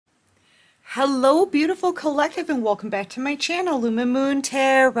Hello, beautiful collective, and welcome back to my channel, Lumen Moon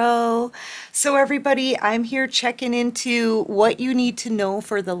Tarot. So everybody, I'm here checking into what you need to know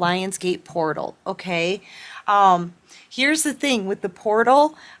for the LIONSGATE portal, okay? Here's the thing with the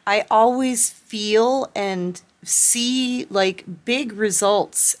portal, I always feel and see like big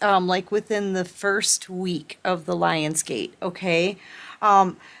results like within the first week of the LIONSGATE, okay?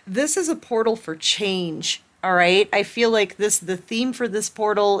 This is a portal for change. All right, I feel like the theme for this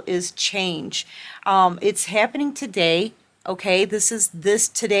portal is change. It's happening today. Okay,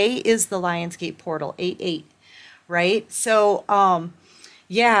 today is the LIONSGATE portal 8/8, right? So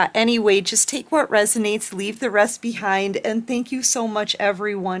yeah, anyway, just take what resonates, leave the rest behind, and thank you so much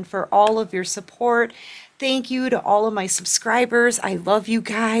everyone for all of your support. Thank you to all of my subscribers. I love you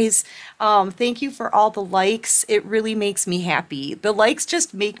guys. Thank you for all the likes. It really makes me happy. The likes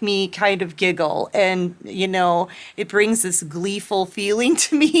just make me kind of giggle, and it brings this gleeful feeling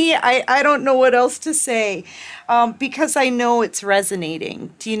to me. I don't know what else to say because I know it's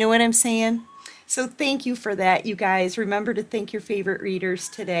resonating. Do you know what I'm saying? So thank you for that, you guys. Remember to thank your favorite readers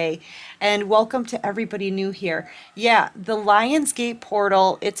today. And welcome to everybody new here. Yeah, the LIONSGATE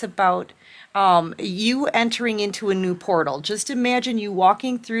portal, it's about you entering into a new portal. Just imagine you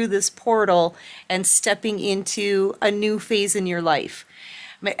walking through this portal and stepping into a new phase in your life.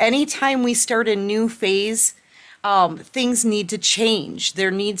 Anytime we start a new phase, things need to change. There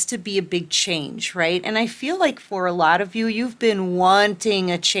needs to be a big change, right? And I feel like for a lot of you, you've been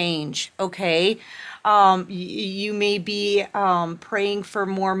wanting a change, okay? You may be praying for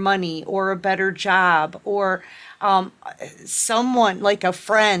more money or a better job or someone like a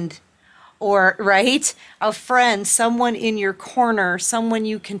friend or, right, a friend, someone in your corner, someone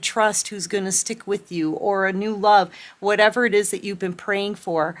you can trust who's going to stick with you, or a new love, whatever it is that you've been praying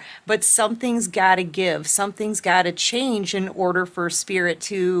for. But something's got to give, something's got to change in order for Spirit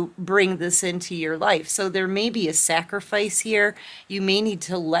to bring this into your life. So there may be a sacrifice here. You may need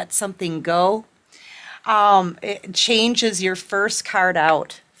to let something go. Change is your first card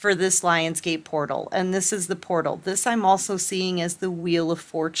out for this LIONSGATE portal, and this is the portal. This I'm also seeing as the Wheel of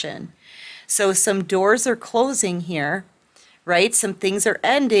Fortune. So some doors are closing here, right? Some things are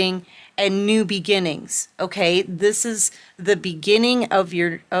ending and new beginnings, okay? This is the beginning of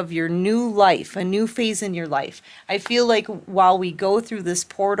your new life, a new phase in your life. I feel like while we go through this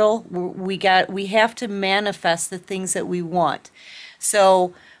portal, we have to manifest the things that we want.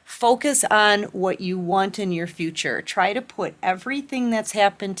 So focus on what you want in your future. Try to put everything that's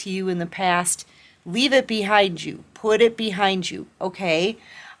happened to you in the past, leave it behind you, put it behind you, okay?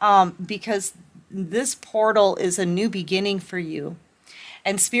 Because this portal is a new beginning for you.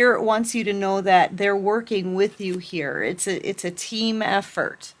 And Spirit wants you to know that they're working with you here. It's a team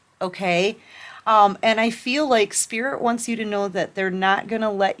effort, okay? And I feel like Spirit wants you to know that they're not going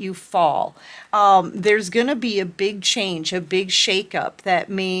to let you fall. There's going to be a big change, a big shakeup that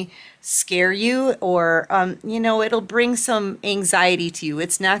may scare you or, it'll bring some anxiety to you.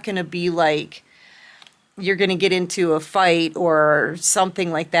 It's not going to be like you're going to get into a fight or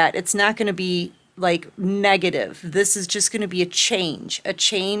something like that. It's not going to be like negative. This is just going to be a change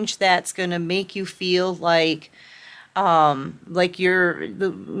that's going to make you feel like you're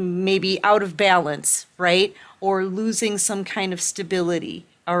maybe out of balance, right? Or losing some kind of stability.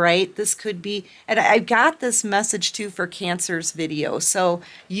 All right, this could be, and I got this message too for Cancer's video. So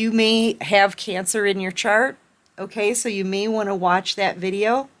you may have Cancer in your chart. Okay, so you may want to watch that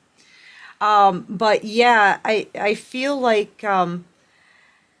video. But yeah, I feel like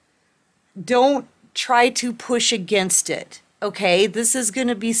don't try to push against it. Okay, this is going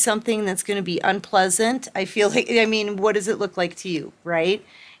to be something that's going to be unpleasant. I feel like, I mean, what does it look like to you, right?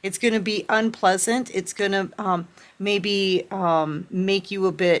 It's going to be unpleasant. It's going to maybe make you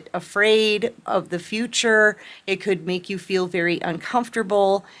a bit afraid of the future. It could make you feel very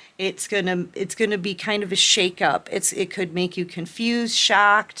uncomfortable. It's going to be kind of a shakeup. It could make you confused,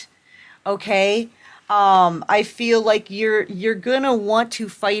 shocked. Okay, I feel like you're gonna want to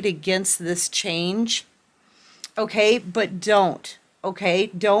fight against this change, okay, but don't,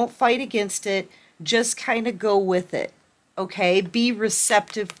 okay, don't fight against it, just kind of go with it, okay, be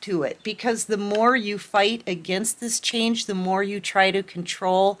receptive to it, because the more you fight against this change, the more you try to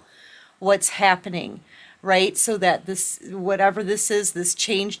control what's happening, right, so that this, whatever this is, this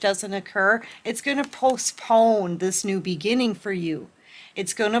change doesn't occur. It's gonna postpone this new beginning for you.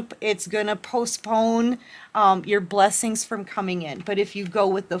 It's gonna postpone your blessings from coming in. But if you go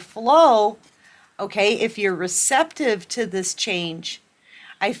with the flow, okay, if you're receptive to this change,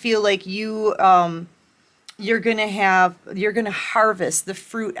 I feel like you you're gonna harvest the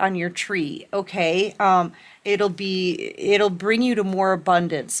fruit on your tree, okay? It'll bring you to more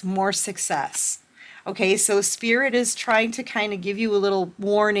abundance, more success. Okay, so Spirit is trying to kind of give you a little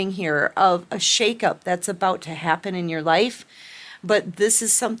warning here of a shakeup that's about to happen in your life, but this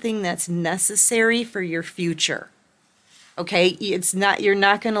is something that's necessary for your future. Okay, you're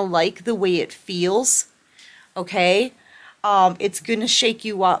not gonna like the way it feels, okay? It's going to shake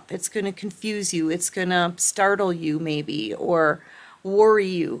you up. It's going to confuse you. It's going to startle you maybe or worry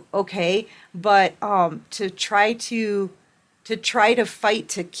you, okay? But to try to fight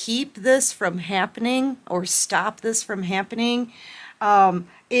to keep this from happening or stop this from happening,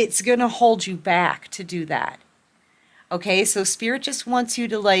 it's going to hold you back to do that. Okay? So Spirit just wants you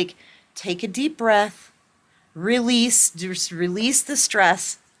to like take a deep breath, just release the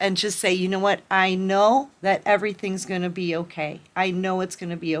stress and just say, you know what? I know that everything's going to be okay. I know it's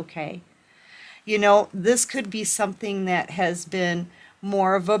going to be okay. You know, this could be something that has been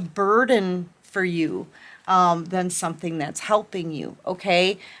more of a burden for you than something that's helping you,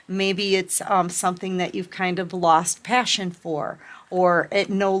 okay? Maybe it's something that you've kind of lost passion for, or it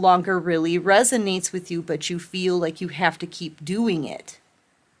no longer really resonates with you, but you feel like you have to keep doing it,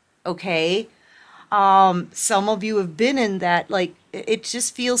 okay? Some of you have been in that, like, it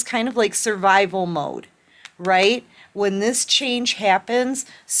just feels kind of like survival mode, right? When this change happens,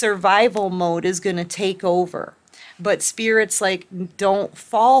 survival mode is going to take over. But Spirit's like, don't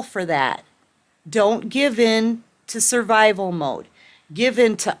fall for that. Don't give in to survival mode. Give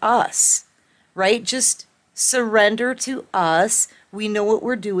in to us, right? Just surrender to us. We know what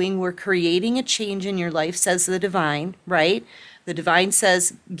we're doing. We're creating a change in your life, says the divine, right? The divine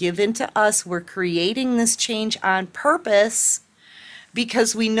says, give in to us. We're creating this change on purpose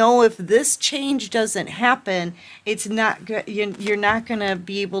because we know if this change doesn't happen, it's not you're not going to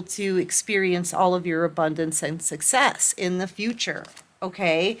be able to experience all of your abundance and success in the future.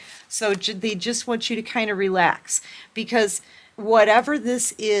 Okay? So they just want you to kind of relax because whatever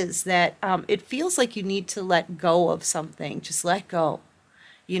this is that it feels like you need to let go of something. Just let go.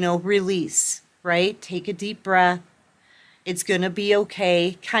 You know, release, right? Take a deep breath. It's going to be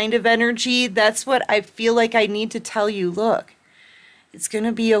okay kind of energy. That's what I feel like I need to tell you. Look, it's going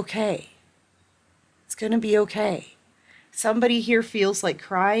to be okay. It's going to be okay. Somebody here feels like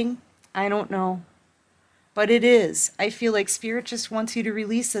crying. I don't know. But it is. I feel like Spirit just wants you to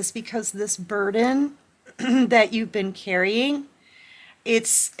release this because this burden that you've been carrying,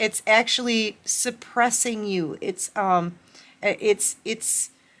 it's actually suppressing you. It's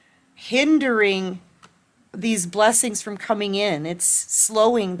hindering these blessings from coming in. It's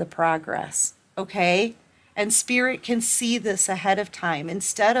slowing the progress, okay? And Spirit can see this ahead of time.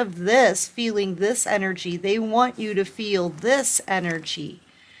 Instead of this, feeling this energy, they want you to feel this energy,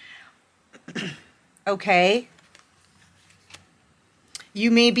 okay?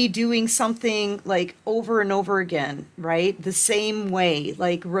 You may be doing something like over and over again, right? The same way,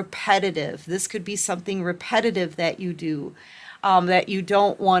 like repetitive. This could be something repetitive that you do that you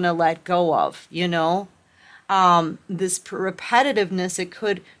don't want to let go of, you know? This repetitiveness, it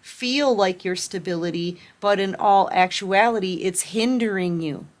could feel like your stability, but in all actuality, it's hindering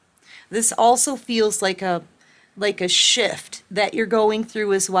you. This also feels like a shift that you're going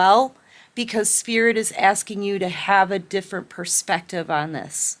through as well, because Spirit is asking you to have a different perspective on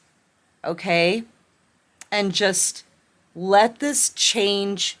this, okay? And just let this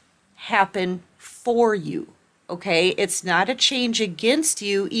change happen for you. Okay, it's not a change against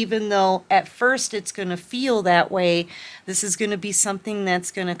you, even though at first it's going to feel that way. This is going to be something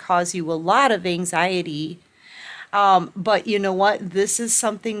that's going to cause you a lot of anxiety. But you know what? This is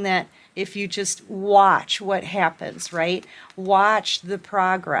something that if you just watch what happens, right? Watch the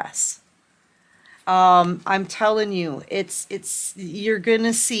progress. I'm telling you, you're going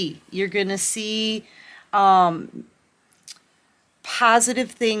to see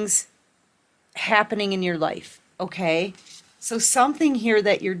positive things happening in your life. Okay, so something here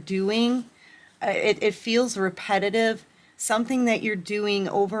that you're doing, it feels repetitive, something that you're doing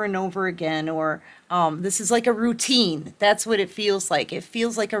over and over again, or this is like a routine. That's what it feels like. It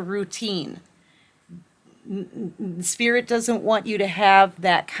feels like a routine. Spirit doesn't want you to have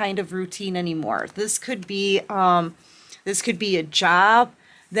that kind of routine anymore. This could be a job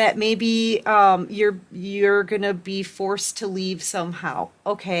that maybe you're gonna be forced to leave somehow.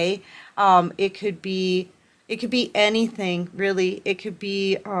 Okay, it could be anything really. It could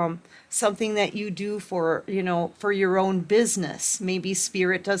be something that you do for for your own business. Maybe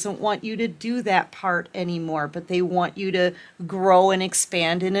Spirit doesn't want you to do that part anymore, but they want you to grow and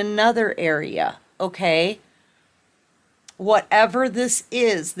expand in another area. Okay. Whatever this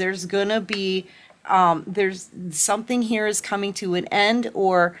is, there's gonna be there's something here is coming to an end,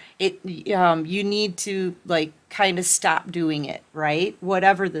 or you need to like kind of stop doing it, right?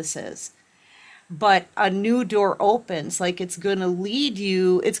 Whatever this is. But a new door opens, like it's going to lead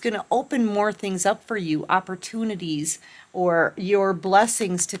you, it's going to open more things up for you, opportunities or your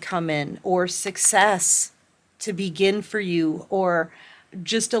blessings to come in, or success to begin for you, or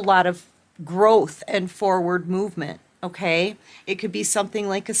just a lot of growth and forward movement, okay? It could be something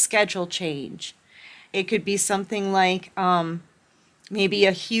like a schedule change. It could be something like maybe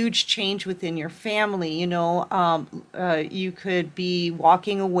a huge change within your family. You could be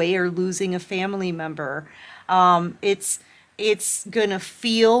walking away or losing a family member. It's gonna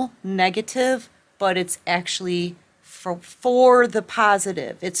feel negative, but it's actually for the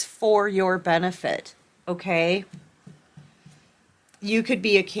positive. It's for your benefit, okay? You could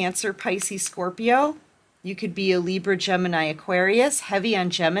be a Cancer, Pisces, Scorpio. You could be a Libra, Gemini, Aquarius, heavy on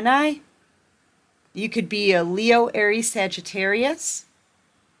Gemini. You could be a Leo, Aries, Sagittarius.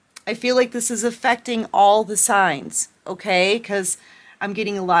 I feel like this is affecting all the signs, okay? Because I'm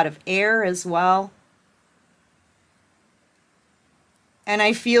getting a lot of air as well. And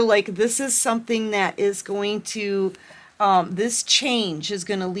I feel like this is something that is going to, this change is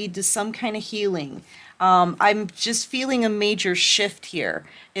going to lead to some kind of healing. I'm just feeling a major shift here,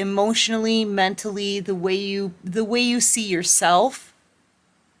 emotionally, mentally, the way you see yourself.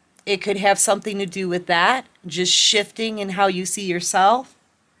 It could have something to do with that, just shifting in how you see yourself,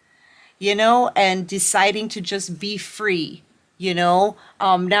 and deciding to just be free,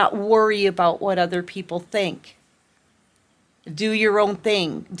 not worry about what other people think. Do your own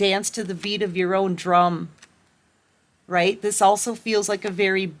thing, dance to the beat of your own drum, right? This also feels like a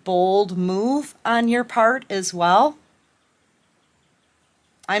very bold move on your part as well.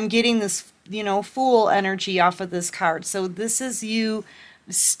 I'm getting this, Fool energy off of this card. So this is you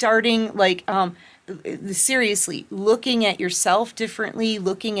starting, like, seriously, looking at yourself differently,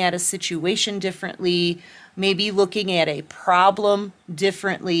 looking at a situation differently, maybe looking at a problem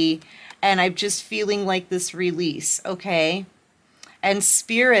differently, and I'm just feeling like this release, okay? And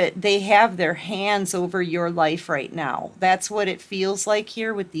Spirit, they have their hands over your life right now. That's what it feels like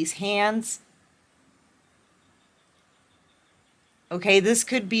here with these hands. Okay, this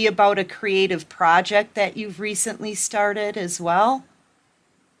could be about a creative project that you've recently started as well.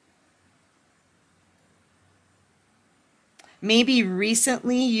 Maybe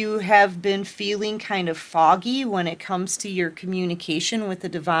recently you have been feeling kind of foggy when it comes to your communication with the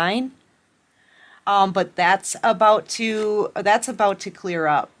divine. But that's about to clear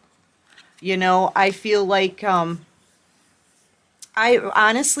up. I feel like I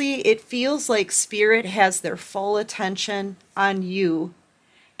honestly, it feels like Spirit has their full attention on you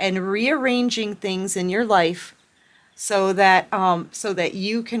and rearranging things in your life so that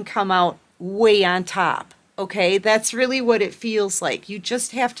you can come out way on top. Okay, that's really what it feels like. You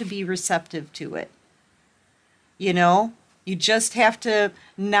just have to be receptive to it. You just have to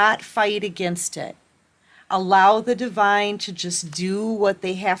not fight against it. Allow the divine to just do what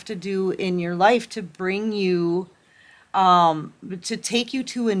they have to do in your life to bring you, to take you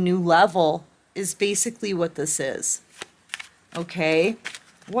to a new level is basically what this is. Okay,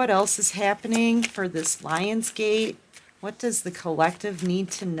 what else is happening for this Lionsgate? What does the collective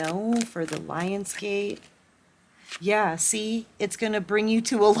need to know for the Lionsgate? Yeah, see, it's going to bring you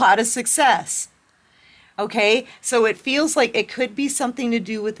to a lot of success. Okay, so it feels like it could be something to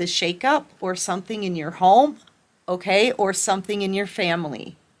do with a shakeup or something in your home, okay, or something in your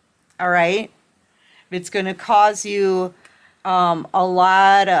family. All right, it's going to cause you a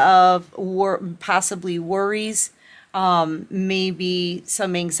lot of possibly worries, maybe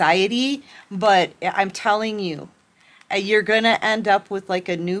some anxiety, but I'm telling you, you're going to end up with like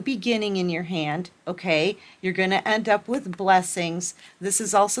a new beginning in your hand, okay? You're going to end up with blessings. This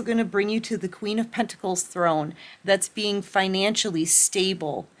is also going to bring you to the Queen of Pentacles throne that's being financially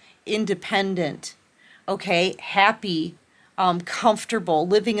stable, independent, okay? Happy, comfortable,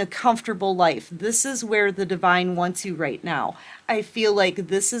 living a comfortable life. This is where the divine wants you right now. I feel like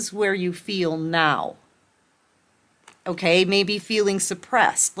this is where you feel now, okay? Maybe feeling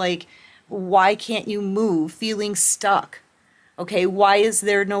suppressed, like, why can't you move? Feeling stuck. Okay, why is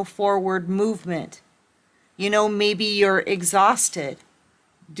there no forward movement? Maybe you're exhausted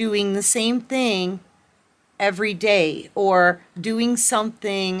doing the same thing every day or doing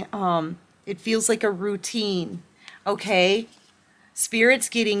something, it feels like a routine. Okay, Spirit's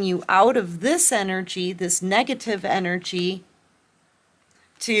getting you out of this energy, this negative energy,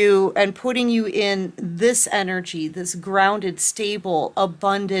 and putting you in this energy, this grounded, stable,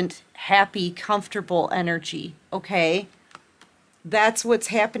 abundant, happy, comfortable energy, okay? That's what's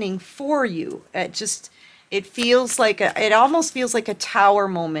happening for you. It feels like it almost feels like a tower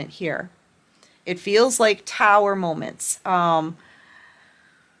moment here. It feels like tower moments.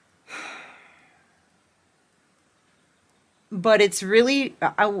 But it's really,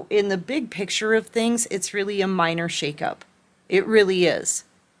 in the big picture of things, it's really a minor shakeup. It really is.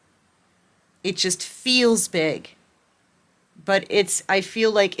 It just feels big. But I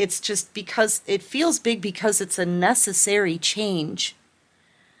feel like it's just because it feels big because it's a necessary change.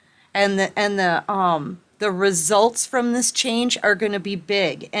 And the results from this change are going to be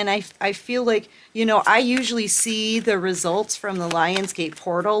big. And I feel like, I usually see the results from the LIONSGATE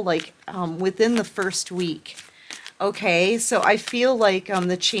portal like within the first week. Okay, so I feel like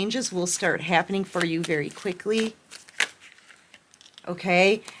the changes will start happening for you very quickly.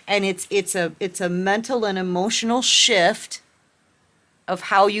 Okay, and it's a mental and emotional shift of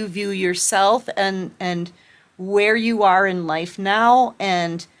how you view yourself and where you are in life now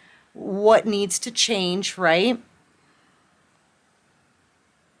and what needs to change, right?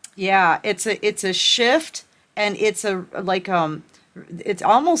 Yeah, it's a shift, and it's a like it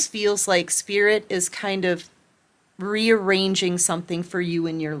almost feels like spirit is kind of rearranging something for you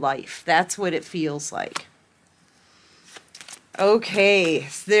in your life. That's what it feels like. Okay,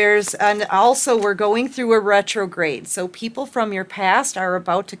 and also we're going through a retrograde. So people from your past are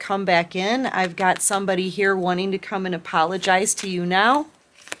about to come back in. I've got somebody here wanting to come and apologize to you now.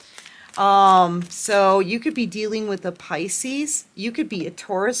 So you could be dealing with a Pisces. You could be a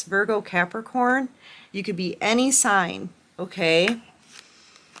Taurus, Virgo, Capricorn. You could be any sign, okay?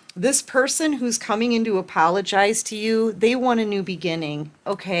 This person who's coming in to apologize to you, they want a new beginning,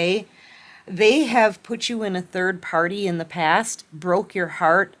 okay? They have put you in a third party in the past, broke your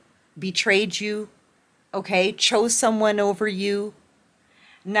heart, betrayed you, okay? Chose someone over you.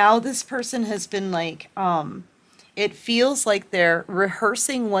 Now this person has been like, it feels like they're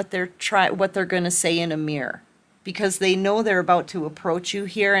rehearsing what they're going to say in a mirror, because they know they're about to approach you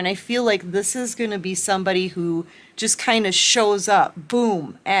here. And I feel like this is going to be somebody who just kind of shows up,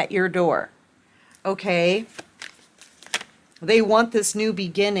 boom, at your door. Okay? They want this new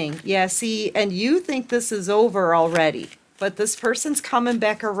beginning. Yeah, see, and you think this is over already, but this person's coming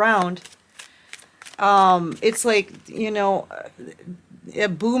back around. It's like, a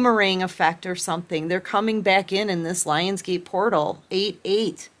boomerang effect or something. They're coming back in this LIONSGATE portal,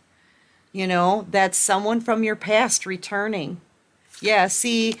 8-8. That's someone from your past returning. Yeah,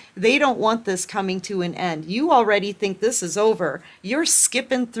 see, they don't want this coming to an end. You already think this is over. You're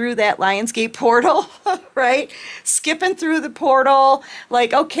skipping through that LIONSGATE portal, right? Skipping through the portal,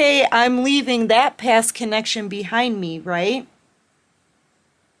 like, okay, I'm leaving that past connection behind me, right?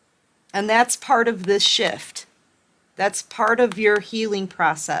 And that's part of this shift. That's part of your healing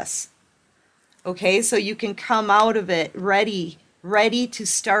process. Okay, so you can come out of it ready to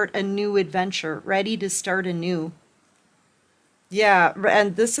start a new adventure, ready to start anew. Yeah,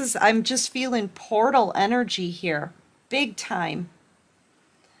 and I'm just feeling portal energy here, big time.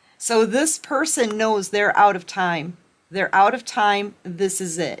 So this person knows they're out of time. They're out of time. This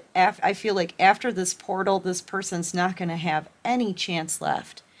is it. I feel like after this portal, this person's not going to have any chance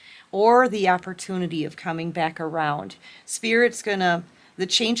left or the opportunity of coming back around. Spirit's going to, the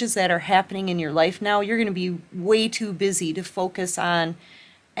changes that are happening in your life now, you're going to be way too busy to focus on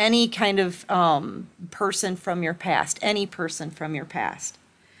any kind of person from your past, any person from your past.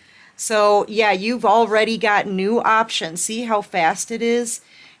 So yeah, you've already got new options. See how fast it is?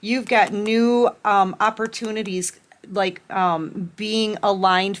 You've got new opportunities like being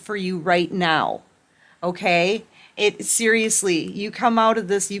aligned for you right now. Okay? Seriously, you come out of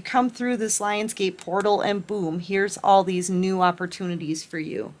this, you come through this LIONSGATE portal, and boom, here's all these new opportunities for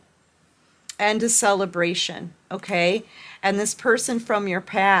you. And a celebration, okay? And this person from your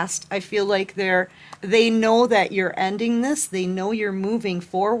past, I feel like they know that you're ending this. They know you're moving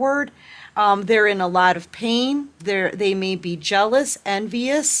forward. They're in a lot of pain. They may be jealous,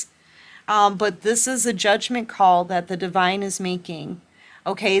 envious, but this is a judgment call that the divine is making.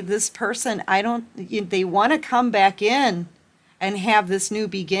 Okay, this person, they want to come back in and have this new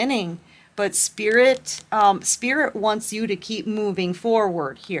beginning, but Spirit wants you to keep moving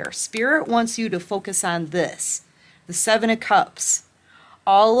forward here. Spirit wants you to focus on this, the Seven of Cups,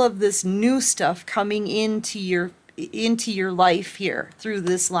 all of this new stuff coming into your life here through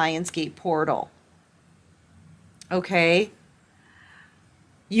this LIONSGATE portal. Okay,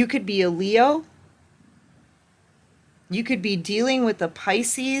 you could be a Leo. You could be dealing with a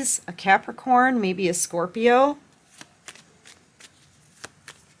Pisces, a Capricorn, maybe a Scorpio.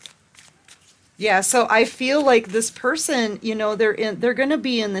 Yeah, so I feel like this person, they're going to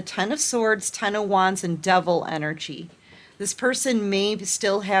be in the Ten of Swords, Ten of Wands, and Devil energy. This person may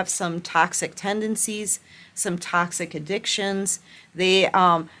still have some toxic tendencies, some toxic addictions. They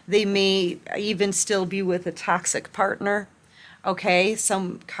may even still be with a toxic partner, okay,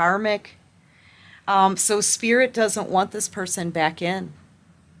 some karmic. So spirit doesn't want this person back in.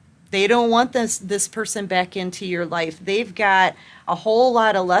 They don't want this person back into your life. They've got a whole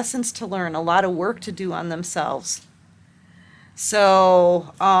lot of lessons to learn, a lot of work to do on themselves.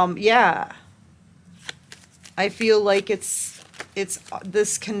 So, yeah, I feel like it's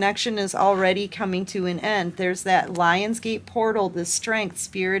this connection is already coming to an end. There's that Lionsgate portal, this strength.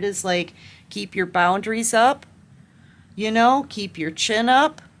 Spirit is like, keep your boundaries up, you know, keep your chin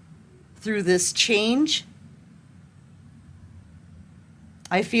up through this change.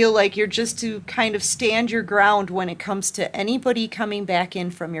 I feel like you're just to kind of stand your ground when it comes to anybody coming back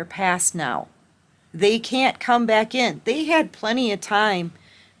in from your past now. They can't come back in. They had plenty of time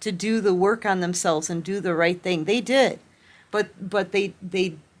to do the work on themselves and do the right thing. They did. But they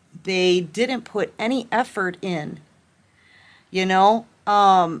didn't put any effort in. You know?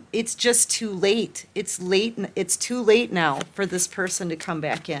 It's just too late. It's late. It's too late now for this person to come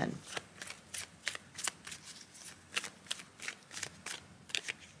back in.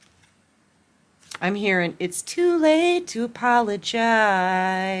 I'm hearing, it's too late to apologize.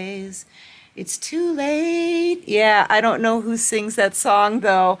 It's too late. Yeah, I don't know who sings that song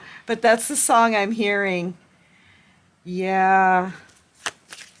though, but that's the song I'm hearing. Yeah.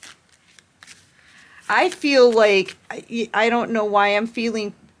 I feel like, I don't know why I'm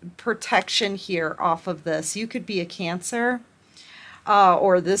feeling protection here off of this. You could be a Cancer,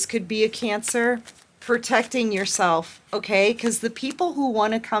 or this could be a Cancer. Protecting yourself, okay? Because the people who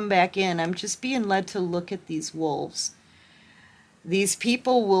want to come back in, I'm just being led to look at these wolves. These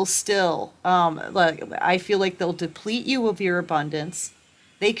people will still, like, I feel like they'll deplete you of your abundance.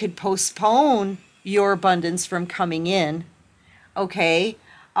 They could postpone your abundance from coming in, okay?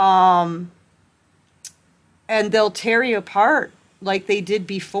 And they'll tear you apart like they did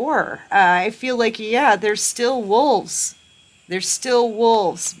before. I feel like, yeah, there's still wolves. There's still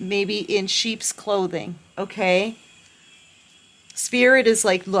wolves, maybe in sheep's clothing, okay? Spirit is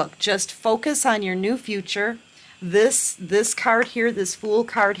like, look, just focus on your new future. This card here, this Fool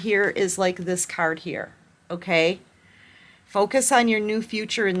card here is like this card here, okay? Focus on your new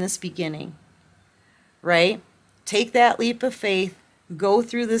future in this beginning, right? Take that leap of faith. Go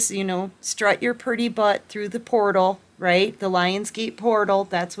through this, you know, strut your pretty butt through the portal, right? The Lionsgate portal,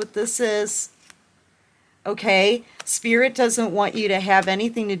 that's what this is. Okay, Spirit doesn't want you to have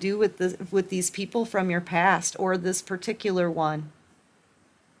anything to do with these people from your past or this particular one.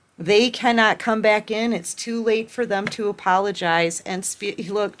 They cannot come back in. It's too late for them to apologize. And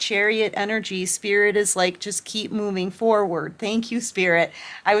look, Chariot energy, Spirit is like, just keep moving forward. Thank you, Spirit.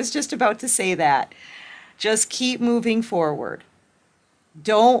 I was just about to say that. Just keep moving forward.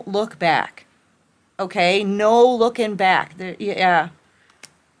 Don't look back. Okay, no looking back. Yeah,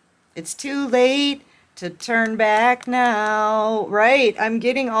 it's too late to turn back now, right? I'm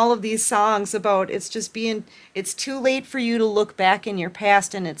getting all of these songs about it's too late for you to look back in your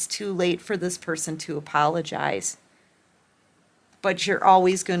past, and it's too late for this person to apologize. But you're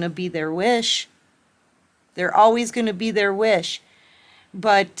always going to be their wish. They're always going to be their wish.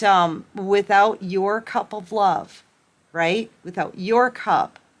 But without your cup of love, right? Without your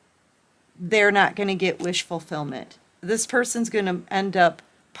cup, they're not going to get wish fulfillment. This person's going to end up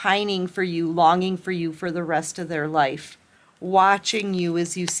pining for you, longing for you for the rest of their life, watching you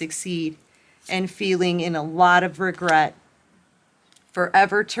as you succeed and feeling in a lot of regret,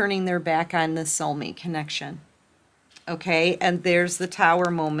 forever turning their back on this soulmate connection. Okay, and there's the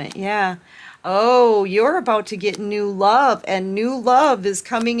Tower moment. Yeah. Oh, you're about to get new love, and new love is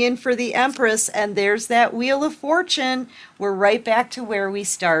coming in for the Empress, and there's that Wheel of Fortune. We're right back to where we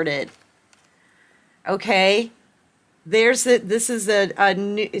started. Okay? This is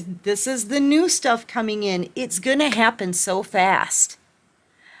the new stuff coming in. It's gonna happen so fast.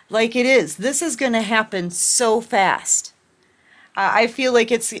 Like it is. This is gonna happen so fast. I feel like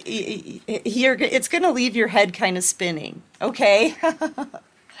it's gonna leave your head kind of spinning. Okay.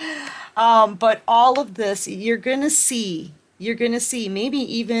 But all of this, you're gonna see maybe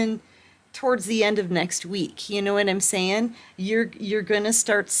even towards the end of next week. You know what I'm saying? You're gonna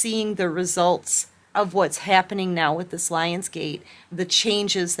start seeing the results of what's happening now with this Lionsgate, the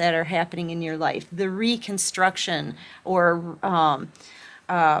changes that are happening in your life, the reconstruction or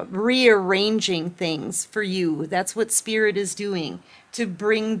rearranging things for you. That's what Spirit is doing to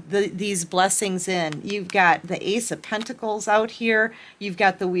bring these blessings in. You've got the Ace of Pentacles out here. You've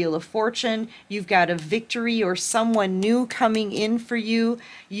got the Wheel of Fortune. You've got a victory or someone new coming in for you.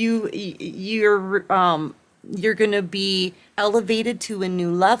 You're You're going to be elevated to a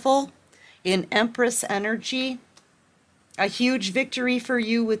new level in Empress energy. A huge victory for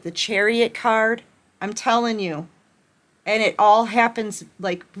you with the Chariot card. I'm telling you. And it all happens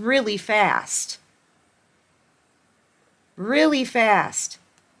like really fast. Really fast.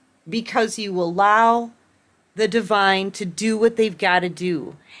 Because you allow the divine to do what they've got to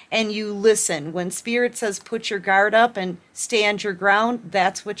do. And you listen. When Spirit says put your guard up and stand your ground,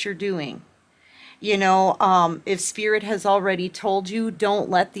 that's what you're doing. You know, if Spirit has already told you, don't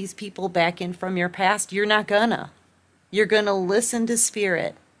let these people back in from your past, you're not gonna. You're gonna listen to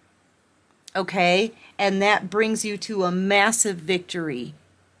Spirit. Okay? And that brings you to a massive victory.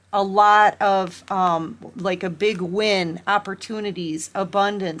 A lot of, like a big win, opportunities,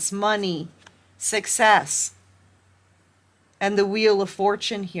 abundance, money, success. And the Wheel of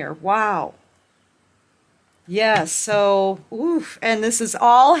Fortune here. Wow. Yes, so, oof, and this is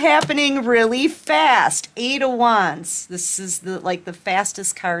all happening really fast. 8 of Wands. This is like the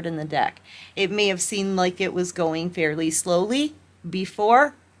fastest card in the deck. It may have seemed like it was going fairly slowly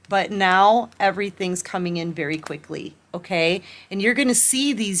before, but now everything's coming in very quickly, okay? And you're going to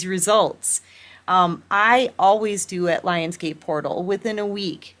see these results. I always do at LIONSGATE Portal within a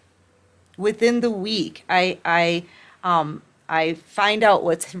week. Within the week, I find out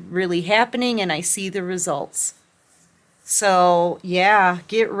what's really happening and I see the results. So, yeah,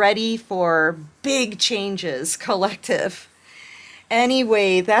 get ready for big changes, collective.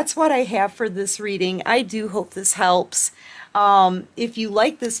 Anyway, that's what I have for this reading. I do hope this helps. If you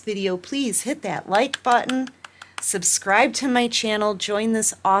like this video, please hit that like button, subscribe to my channel, join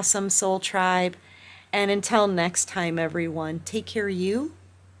this awesome soul tribe. And until next time, everyone, take care of you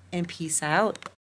and peace out.